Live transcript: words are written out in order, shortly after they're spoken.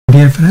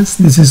dear friends,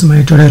 this is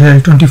my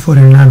tutorial 24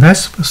 in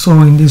VASP. So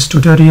in this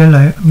tutorial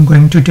I am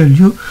going to tell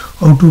you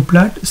how to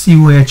plot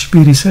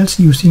pCOHP results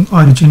using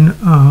Origin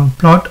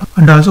plot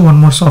and also one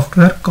more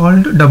software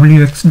called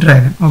WX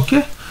Dragon.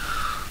 Okay,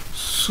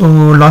 so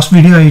last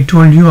video I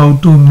told you how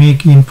to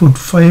make input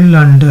file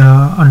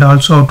and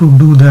also how to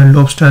do the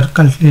lobster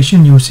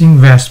calculation using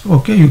VASP.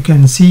 Okay, you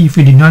can see, if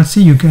you did not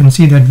see, you can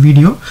see that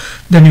video,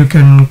 then you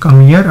can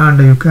come here and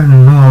you can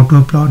know how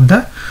to plot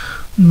the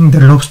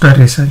lobster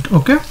result.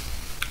 Okay,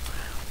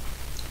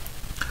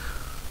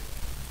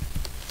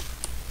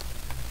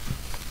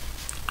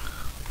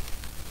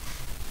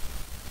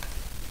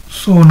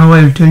 so now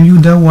I will tell you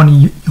the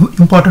one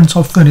important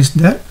software is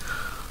there.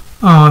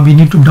 We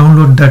need to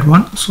download that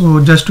one.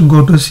 So just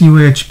go to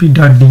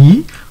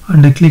cohp.de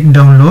and click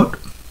download,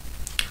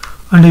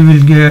 and you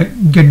will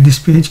get this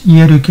page.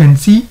 Here you can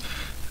see,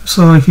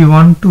 so if you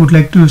want to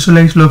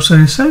visualize lobster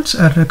results,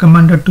 I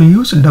recommended to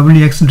use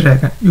WX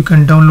Dragon. You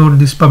can download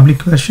this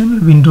public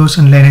version, Windows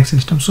and Linux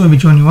system. So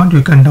which one you want,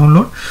 you can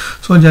download.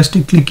 So just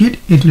click it,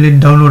 it will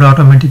download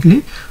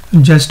automatically.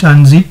 Just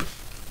unzip.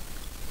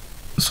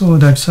 So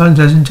that's all,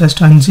 just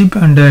unzip,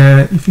 and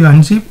if you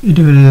unzip, it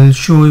will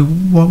show you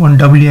one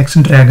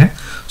WX Dragon.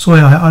 So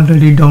I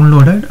already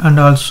downloaded, and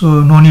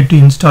also no need to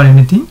install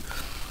anything.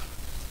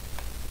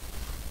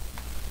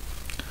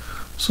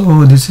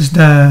 So this is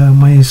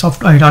my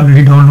software I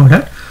already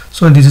downloaded.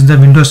 So this is the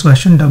Windows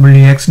version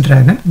WX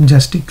Dragon.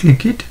 Just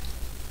click it.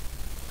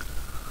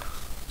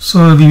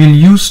 So we will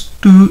use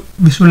to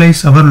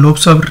visualize our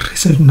lobster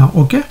result now.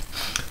 Okay,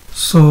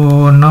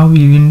 so now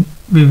we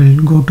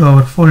will go to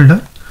our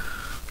folder.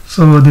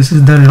 So this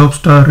is the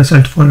lobster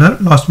result folder.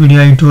 Last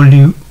video I told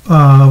you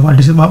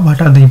what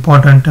are the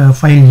important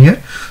file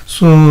here.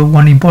 So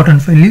one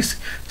important file is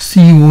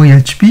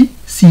pCOHP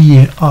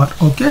car.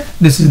 Okay,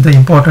 this is the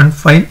important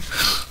file.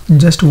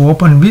 Just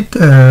open with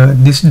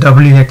this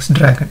WX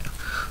Dragon.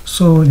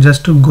 So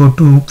just to go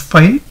to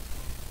file,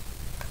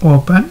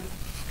 open,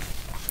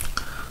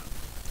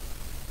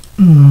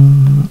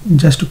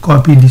 just to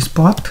copy this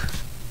path.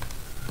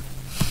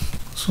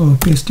 So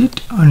paste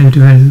it, and it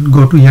will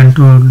go to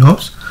N2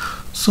 lobs.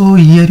 So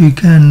here you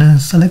can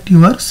select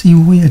your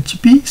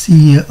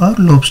pCOHP car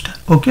lobster.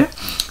 Okay,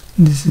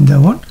 this is the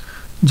one.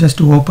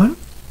 Just open.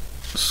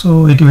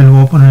 So it will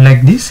open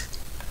like this.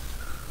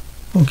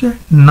 Okay,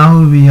 now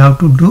we have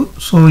to do,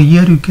 so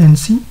here you can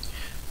see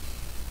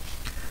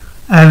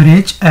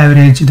average,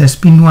 the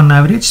spin 1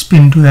 average,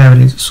 spin 2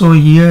 average. So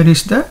here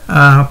is the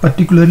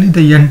particularly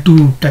the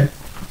N2 type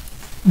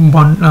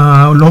one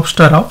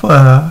lobster of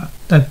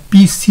the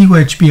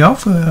pCOHP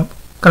of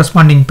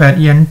corresponding pair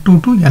N2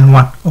 to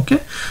N1. Okay,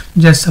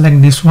 just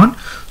select this one.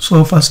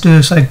 So first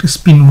select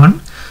spin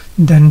 1,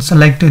 then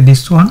select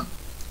this one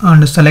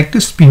and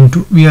select spin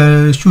 2. We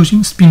are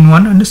choosing spin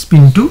 1 and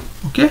spin 2.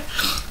 Okay,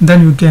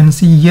 then you can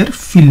see here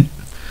fill.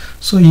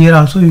 So here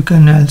also you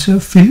can also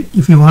fill.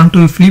 If you want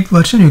to flip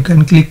version, you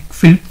can click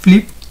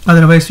flip,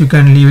 otherwise you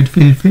can leave it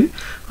fill,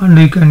 and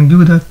you can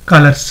give the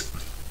colors.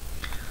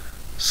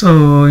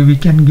 So we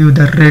can give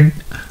the red,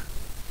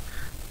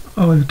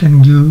 or you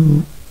can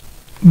give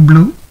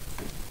blue.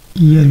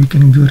 Here we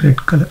can give red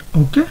color.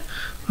 Okay,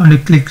 and you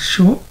click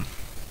show,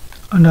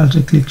 and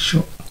also click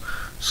show.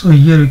 So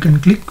here you can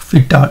click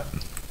fit all,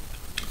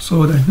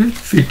 so that will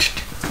fit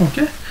it.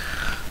 Okay,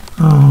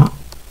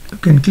 you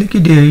can click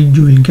it,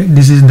 you will get,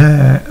 this is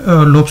the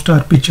lobster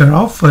picture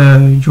of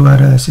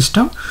your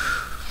system.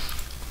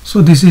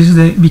 So this is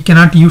the, we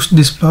cannot use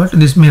this plot,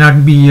 this may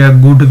not be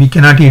good, we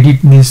cannot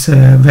edit these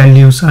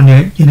values and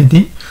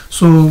anything.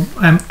 So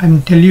I'm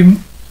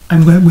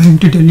going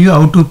to tell you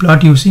how to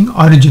plot using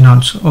Origin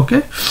also.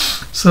 Okay,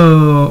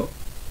 so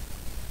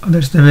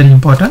that's the very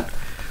important,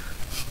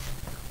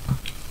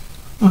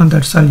 and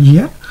that's all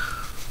here.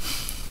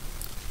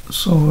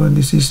 So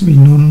this is, we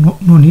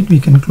no need, we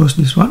can close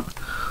this one.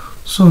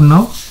 So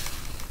now,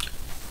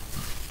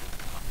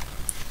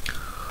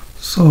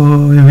 so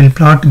we will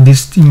plot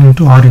this thing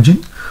into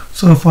Origin.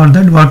 So for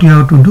that, what you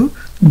have to do,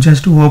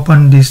 just to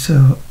open this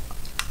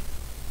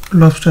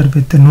lobster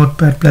with the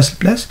Notepad++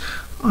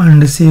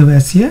 and save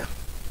as here.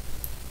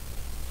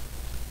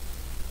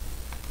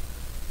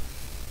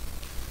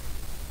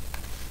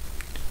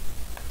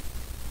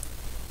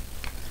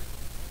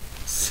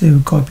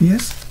 Save copy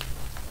as.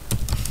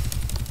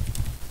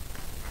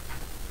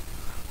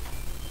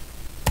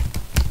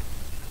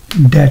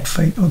 Dat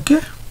file. Okay,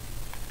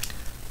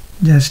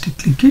 just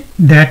click it.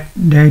 Dat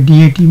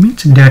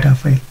means data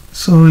file.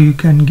 So you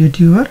can get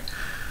your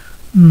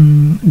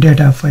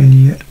data file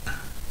here.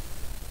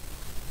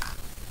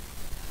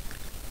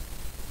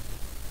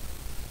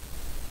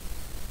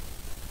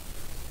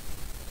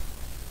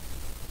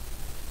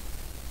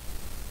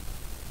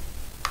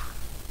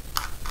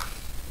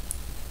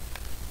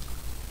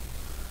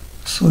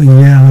 So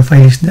here our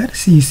file is there,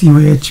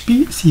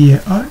 pCOHP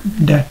car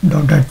dat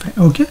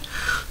file. Okay,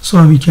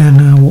 so we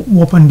can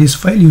open this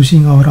file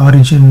using our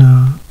Origin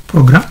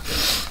program.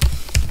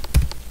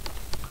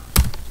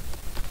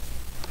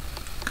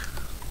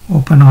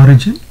 Open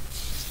Origin.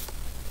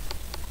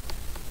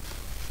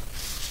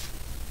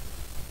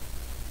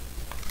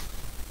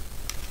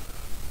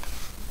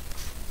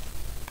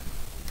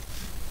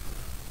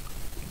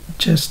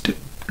 just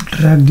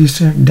drag this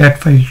dat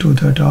file to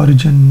that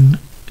origin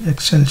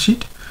Excel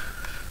sheet.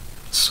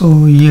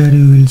 So here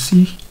you will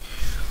see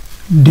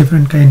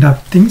different kind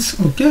of things.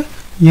 Okay,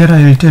 here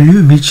I will tell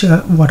you which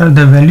what are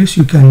the values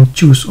you can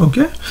choose.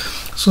 Okay,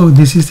 so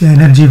this is the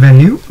energy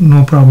value,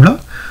 no problem.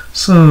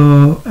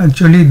 So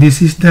actually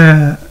this is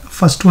the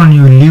first one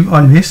you will leave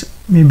always.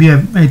 Maybe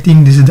I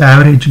think this is the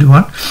averaged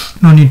one,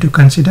 no need to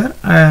consider,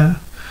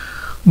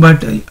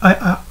 but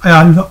I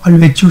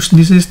always choose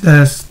this is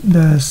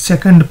the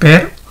second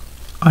pair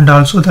and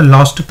also the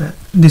last pair.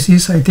 This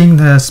is I think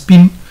the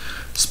spin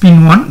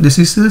 1, this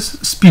is the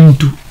spin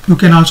 2. You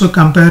can also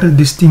compare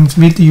these things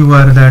with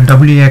your the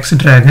WX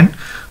Dragon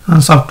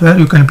software.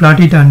 You can plot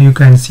it and you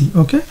can see.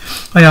 Okay,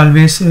 I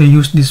always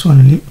use this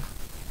only.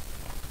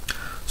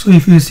 So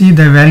if you see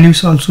the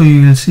values also,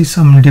 you will see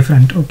some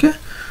different. Okay,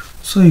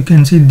 so you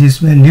can see this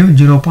value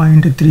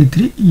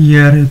 0.33,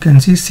 here you can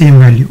see same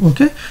value.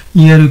 Okay,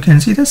 here you can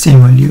see the same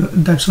value.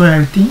 That's why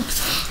I think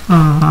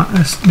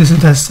this is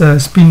the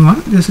spin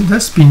 1, this is the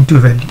spin 2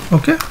 value.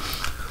 Okay,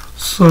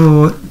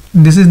 so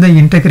this is the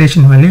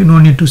integration value. No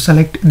need to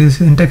select this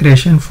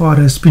integration for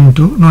a spin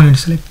 2, no need to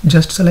select,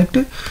 just select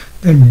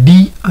the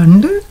D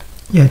and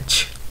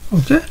H.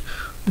 Okay,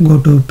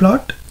 go to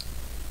plot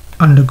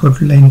and go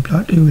to line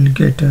plot, you will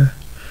get a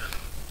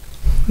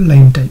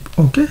line type.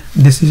 Okay,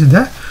 this is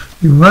the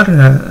your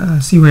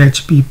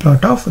COHP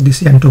plot of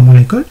this N2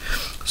 molecule.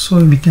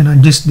 So we can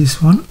adjust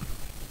this one.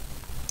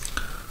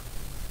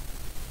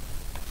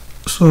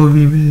 So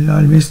we will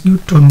always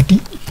give 20,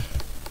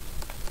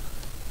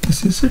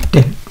 this is a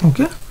 10.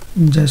 Okay,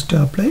 just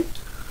apply.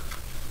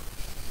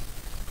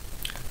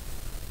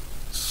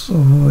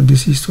 So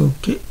this is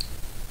okay.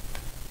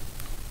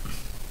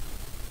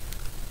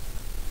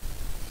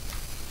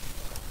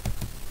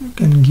 You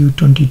can give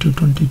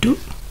 22,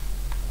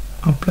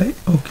 apply.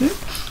 Okay,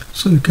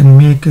 so you can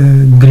make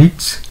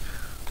grids.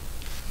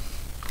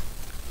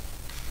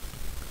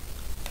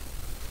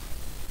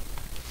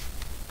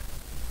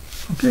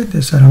 Okay,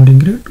 the surrounding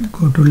grid,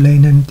 go to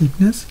line and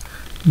thickness,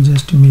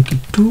 just make it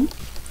 2.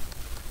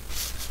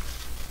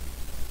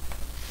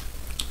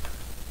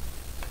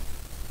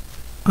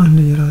 And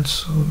here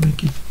also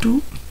make it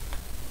 2.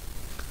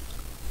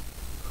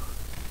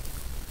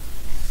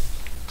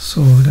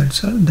 So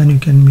that's all. Then you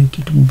can make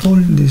it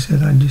bold. This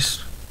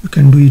you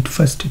can do it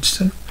first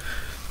itself.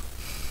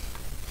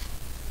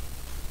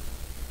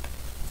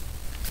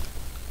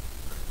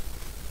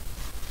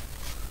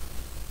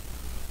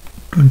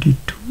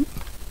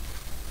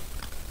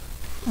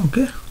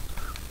 Okay,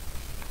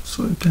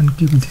 so you can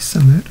keep this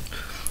somewhere.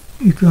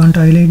 If you want to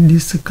highlight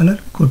this color,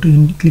 go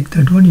to click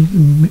that one, you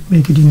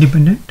make it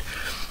independent,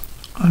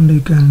 and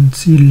you can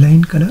see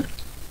line color.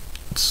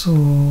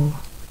 So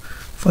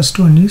first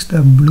one is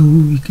the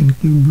blue, we can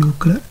give blue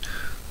color,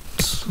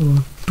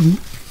 so 2.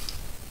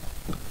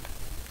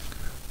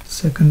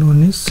 Second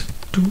one is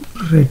 2,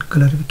 red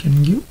color we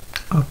can give,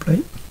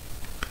 apply.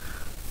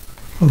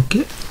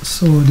 Okay,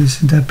 so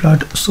this is the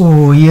plot.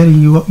 So here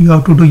you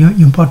have to do your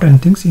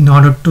important things in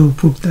order to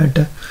put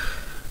that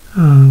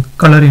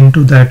color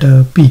into that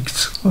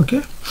peaks.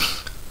 Okay,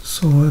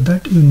 so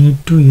that you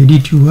need to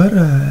edit your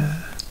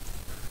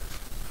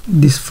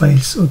these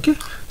files. Okay,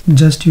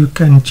 just you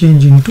can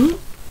change into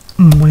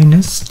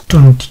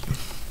 -20.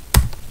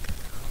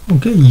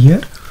 Okay,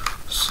 here,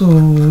 so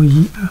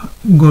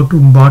go to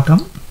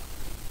bottom,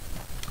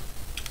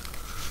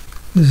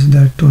 this is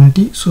the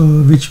 20.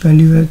 So which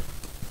value are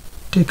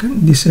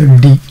taken, this is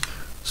D.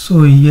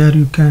 So here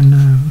you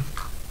can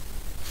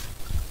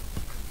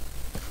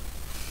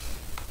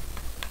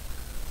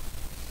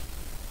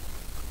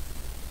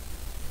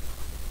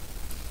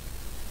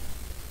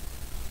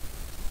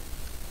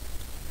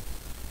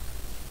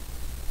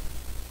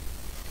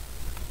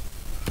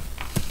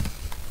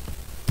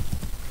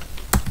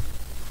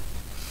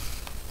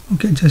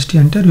okay, just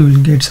enter, you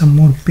will get some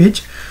more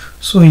page.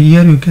 So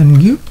here you can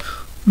give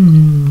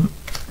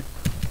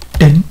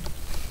 10.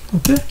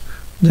 Okay,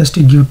 just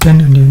give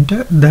 10 and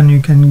enter. Then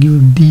you can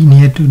give D,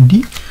 near to D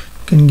you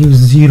can give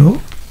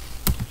 0.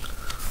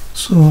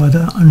 So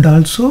and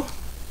also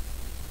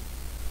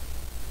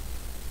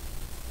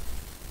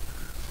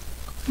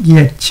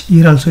H,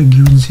 here also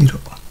give 0.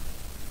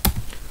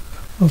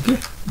 Okay,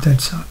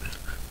 that's all.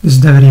 This is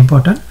the very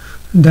important.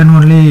 Then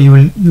only you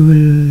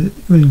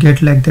will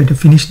get like that.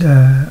 Finish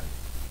the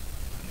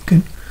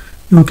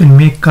you can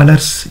make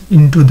colors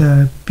into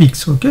the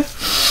peaks. Okay,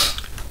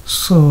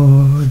 so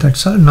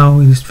that's all. Now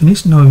it is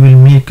finished. Now we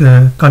will make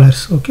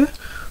colors. Okay,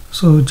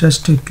 so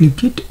just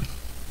click it.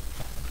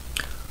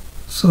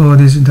 So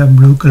this is the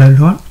blue colored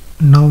one.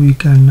 Now you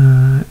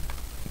can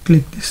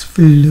click this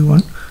filled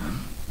one.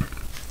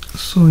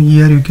 So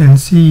here you can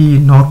see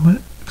normal,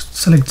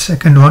 select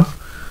second one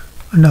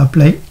and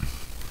apply.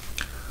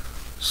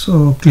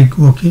 So click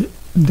OK,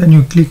 then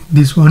you click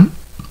this one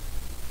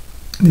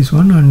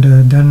and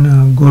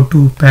then go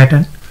to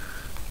pattern,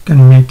 you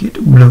can make it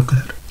blue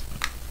color.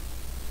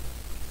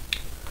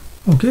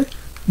 Okay,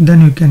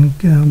 then you can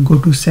go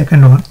to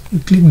second one, you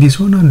click this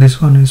one and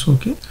this one is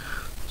okay.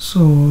 So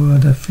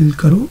the fill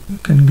curve, you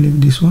can click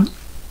this one,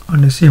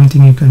 and the same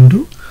thing you can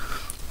do.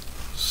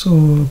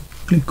 So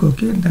click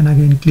OK, then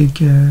again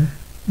click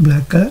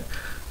black color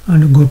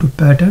and go to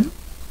pattern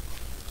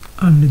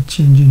and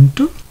change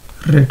into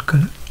red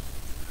color.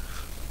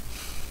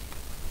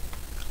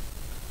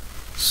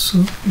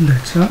 So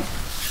that's all.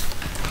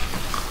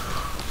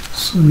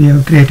 So we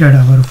have created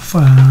our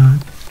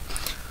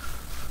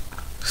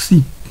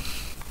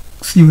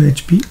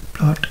pCOHP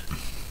plot.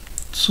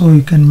 So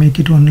you can make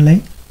it one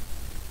line,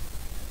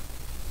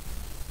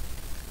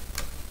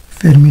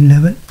 Fermi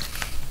level,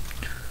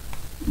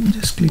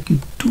 just click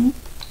it to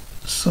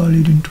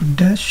solid into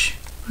dash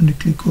and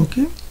click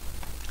OK.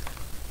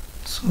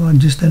 So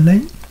adjust the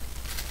line.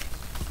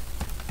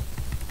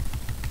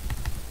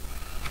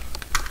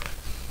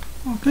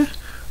 Okay,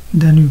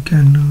 then you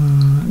can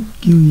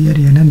give here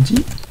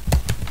energy.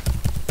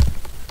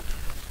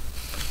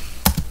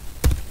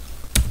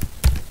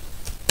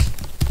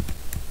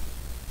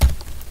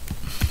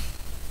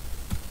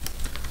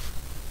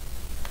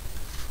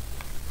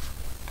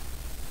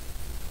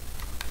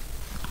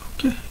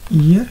 Okay,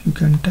 here you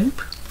can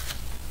type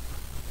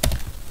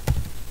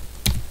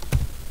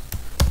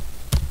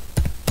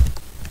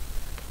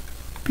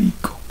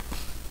pCOHP.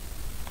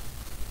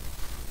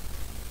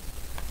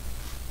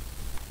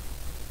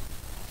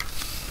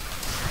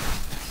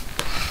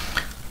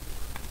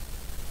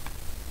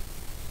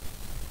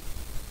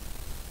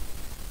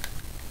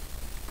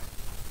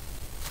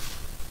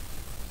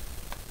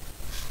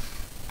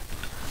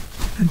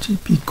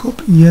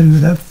 pCOHP. Here you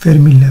have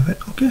Fermi level.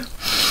 Okay,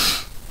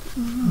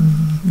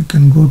 you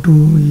can go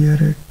to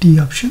here T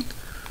option,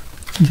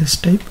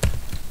 just type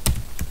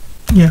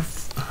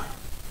F.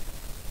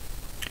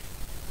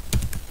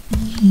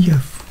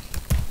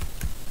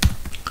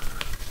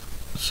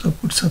 So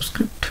put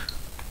subscript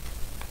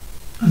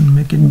and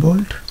make it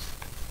bold,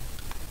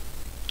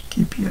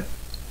 keep here.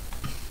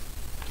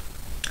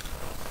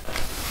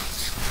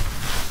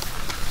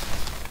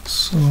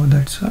 So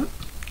that's all.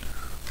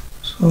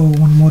 So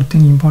one more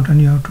thing important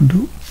you have to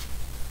do.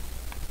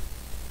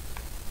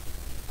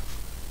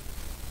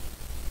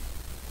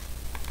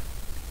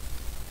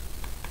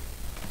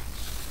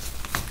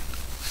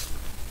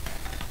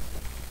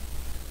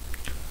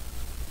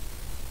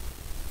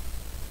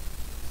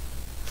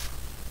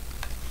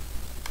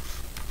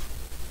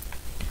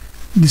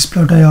 This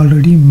plot I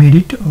already made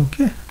it.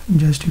 Okay,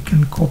 just you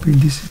can copy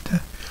this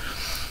there.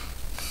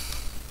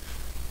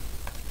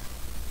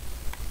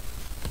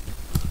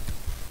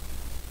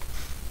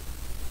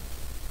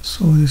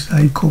 So this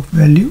pCOHP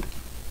value,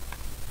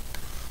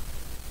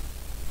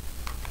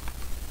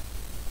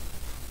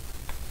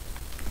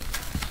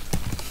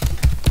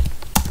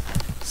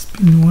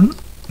 spin 1,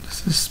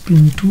 this is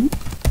spin 2,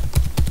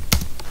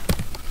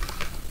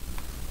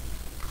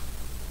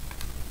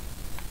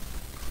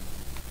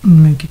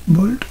 make it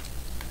bold,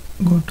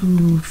 go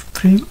to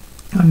frame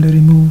and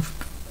remove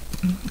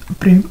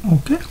frame.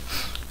 Okay,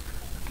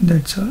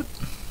 that's all.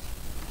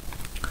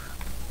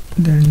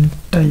 Then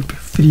type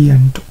free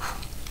and 2.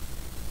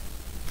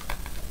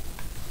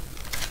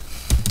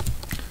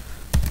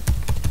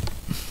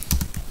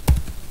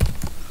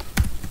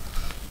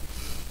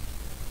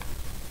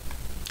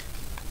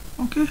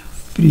 Okay,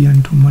 free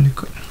and 2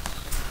 molecule.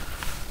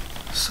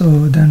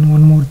 So then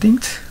one more thing,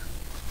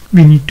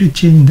 we need to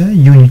change the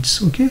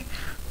units. Okay,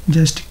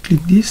 just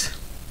click this.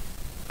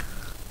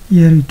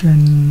 Here you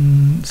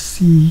can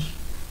see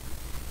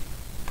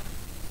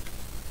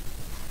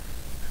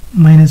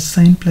minus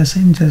sign, plus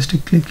sign, just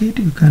click it.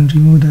 You can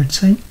remove that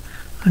sign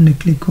and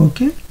click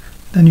OK.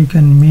 Then you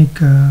can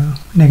make a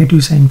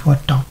negative sign for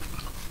top.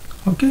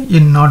 Okay,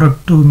 in order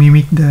to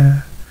mimic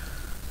the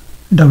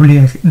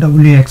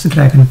WX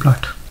dragon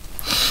plot.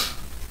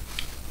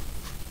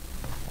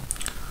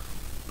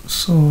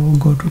 So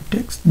go to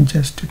text,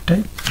 just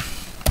type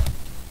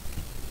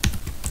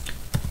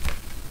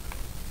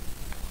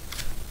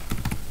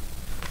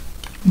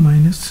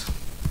minus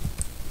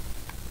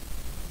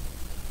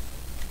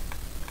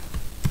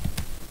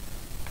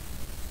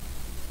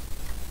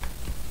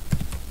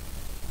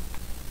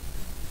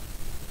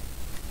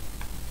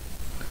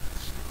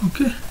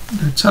okay,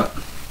 that's all.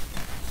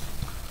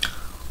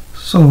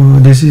 So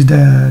this is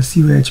the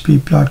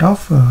pCOHP plot of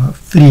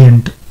free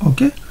end.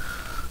 Okay,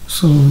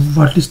 so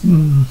what is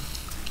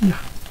yeah,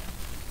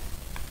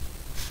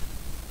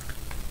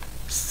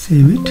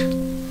 save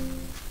it.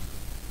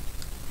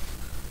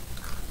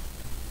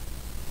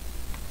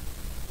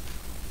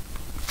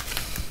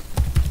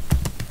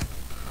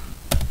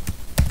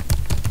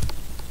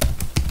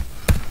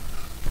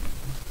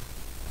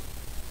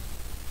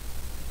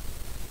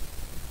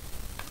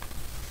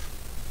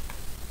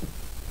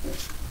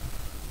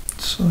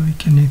 So we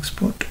can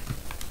export.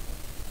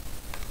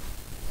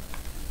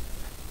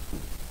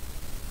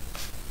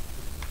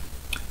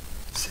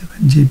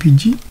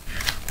 JPG.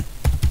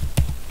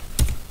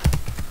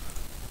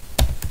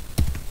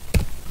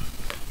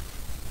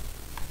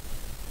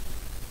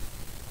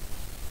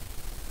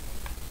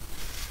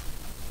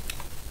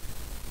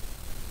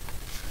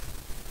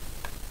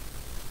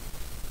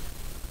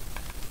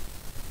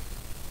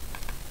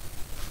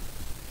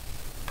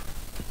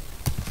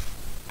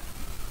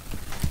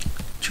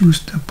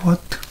 choose the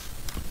path,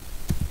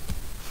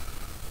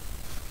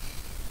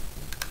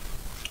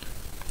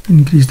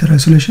 increase the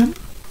resolution,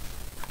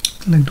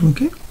 select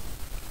OK.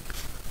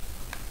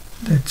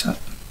 That's all.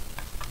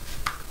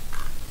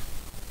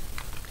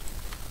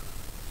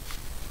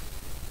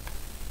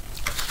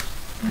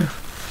 Yeah.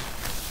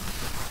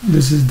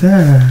 This is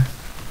the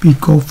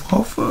pCOHP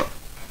of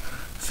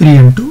 3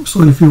 and 2.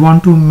 So if you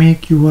want to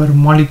make your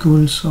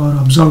molecules or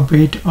absorb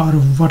weight or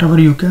whatever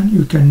you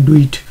can do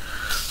it.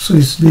 So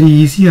it's very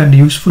easy and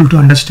useful to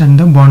understand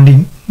the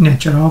bonding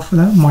nature of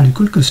the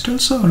molecule,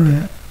 crystals,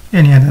 or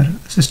any other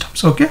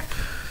systems. Okay,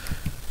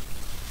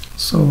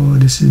 so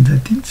this is the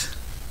things.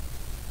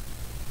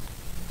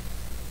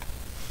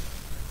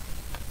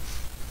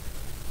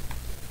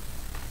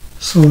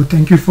 So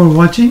thank you for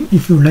watching.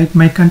 If you like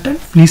my content,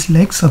 please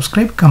like,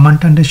 subscribe,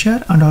 comment and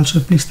share, and also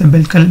please the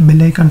bell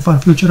icon for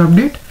future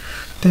update.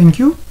 Thank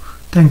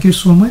you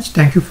so much.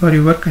 Thank you for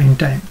your kind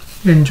time.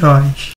 Enjoy.